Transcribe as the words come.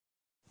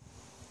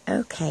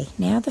Okay,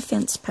 now the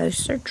fence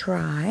posts are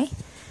dry,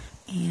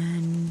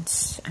 and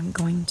I'm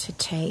going to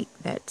take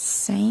that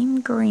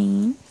same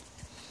green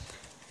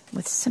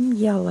with some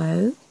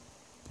yellow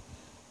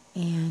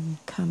and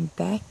come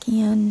back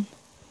in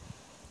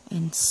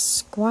and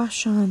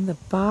squash on the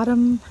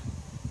bottom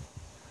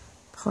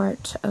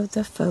part of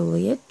the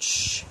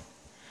foliage.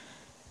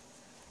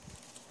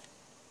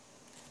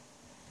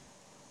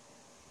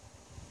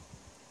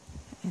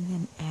 And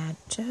then add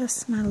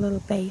just my little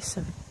base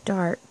of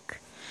dark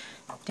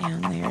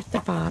down there at the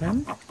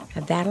bottom.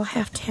 Now that'll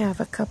have to have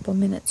a couple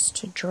minutes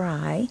to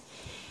dry,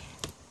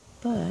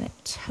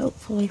 but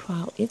hopefully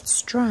while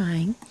it's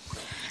drying,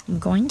 I'm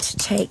going to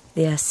take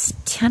this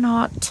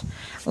 10-aught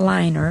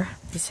liner.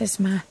 This is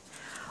my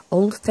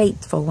Old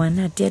Faithful one.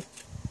 I did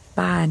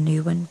buy a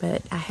new one,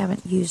 but I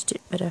haven't used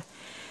it but a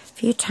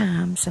few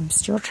times. I'm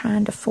still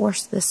trying to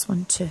force this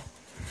one to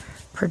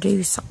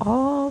produce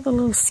all the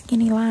little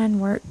skinny line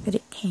work that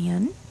it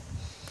can.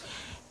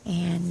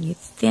 And you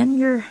thin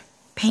your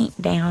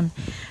paint down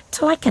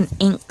to like an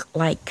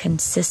ink-like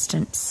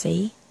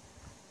consistency.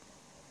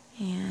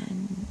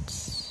 And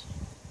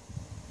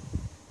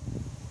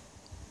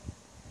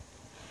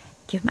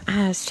give my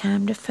eyes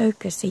time to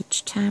focus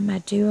each time I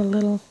do a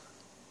little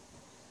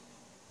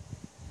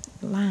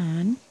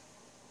line.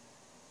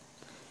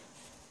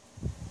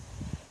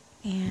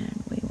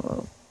 And we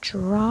will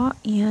draw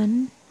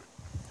in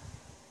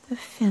the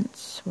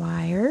fence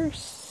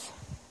wires.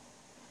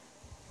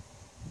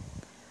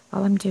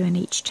 All I'm doing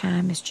each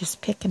time is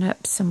just picking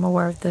up some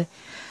more of the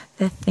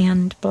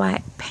thinned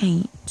black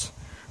paint,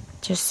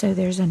 just so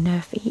there's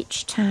enough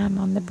each time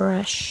on the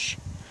brush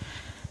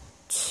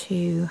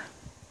to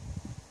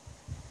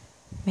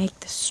make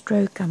the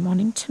stroke I'm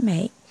wanting to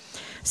make.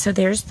 So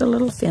there's the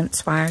little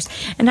fence wires,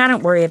 and I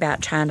don't worry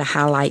about trying to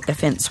highlight the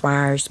fence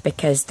wires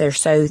because they're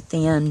so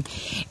thin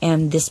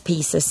and this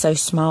piece is so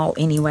small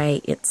anyway,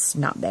 it's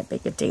not that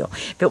big a deal.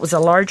 If it was a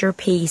larger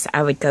piece,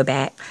 I would go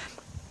back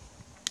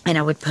and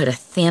I would put a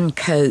thin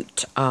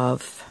coat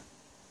of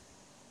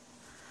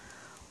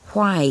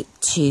white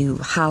to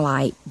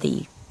highlight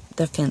the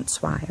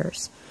fence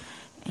wires.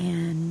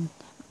 And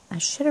I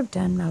should have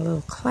done my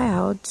little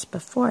clouds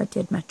before I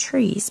did my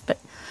trees, but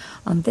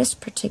on this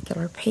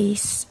particular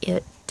piece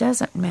it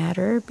doesn't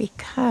matter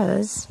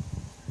because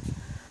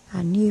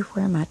I knew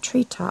where my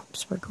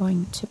treetops were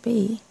going to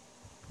be.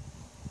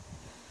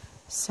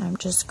 So I'm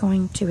just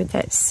going to, with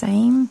that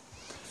same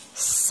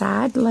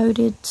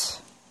side-loaded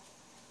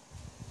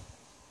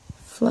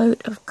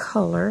float of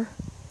color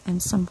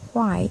and some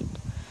white,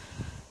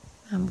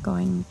 I'm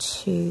going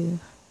to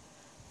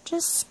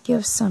just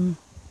give some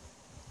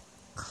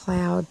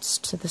clouds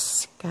to the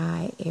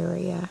sky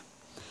area.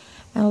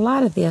 And a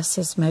lot of this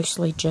is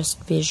mostly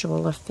just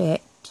visual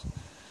effect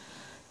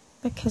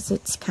because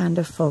it's kind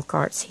of folk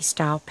artsy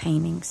style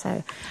painting,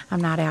 so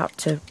I'm not out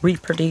to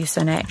reproduce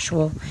an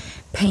actual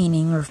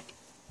painting or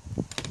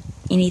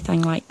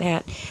anything like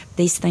that.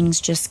 These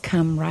things just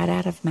come right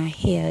out of my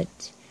head.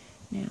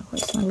 Now,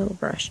 where's my little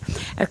brush?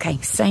 Okay,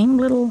 same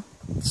little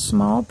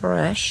small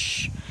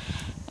brush,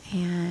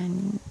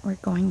 and we're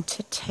going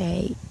to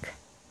take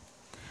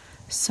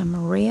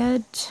some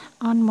red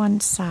on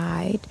one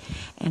side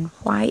and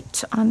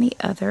white on the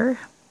other,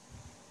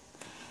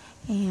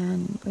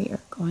 and we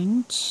are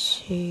going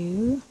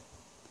to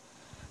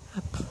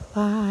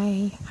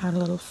apply our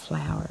little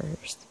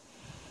flowers.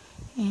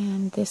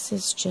 And this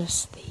is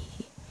just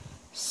the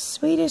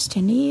sweetest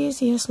and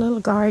easiest little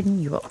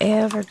garden you will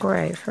ever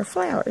grow for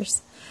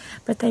flowers,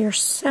 but they are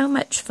so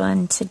much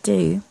fun to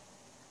do.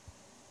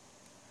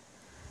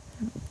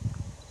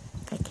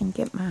 If I can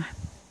get my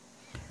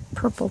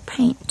purple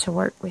paint to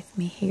work with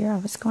me here. I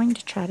was going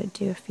to try to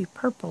do a few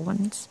purple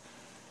ones.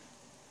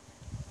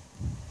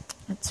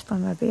 It's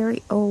from a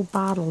very old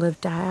bottle of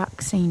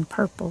dioxazine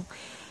purple,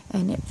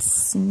 and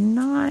it's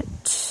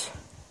not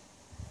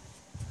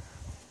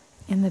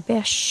in the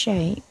best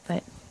shape,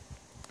 but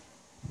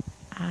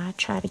I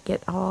try to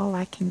get all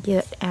I can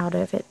get out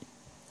of it.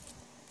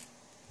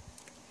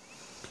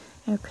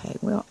 Okay,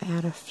 we'll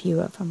add a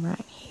few of them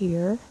right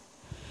here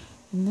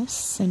in the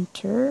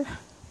center.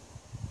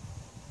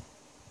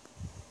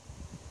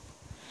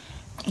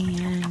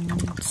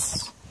 And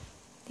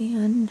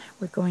then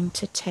we're going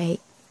to take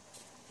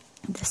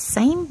the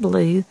same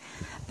blue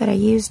that I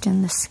used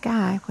in the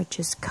sky, which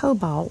is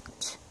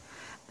cobalt,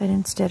 but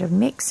instead of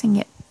mixing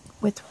it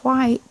with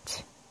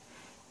white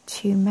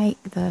to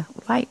make the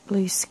light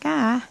blue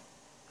sky,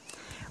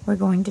 we're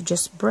going to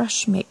just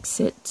brush mix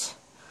it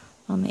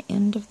on the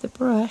end of the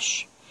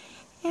brush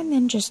and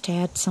then just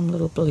add some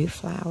little blue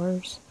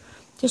flowers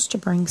just to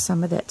bring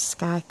some of that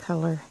sky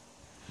color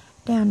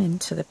down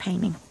into the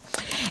painting.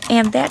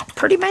 And that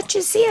pretty much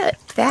is it.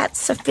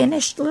 That's a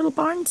finished little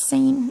barn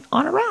scene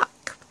on a rock.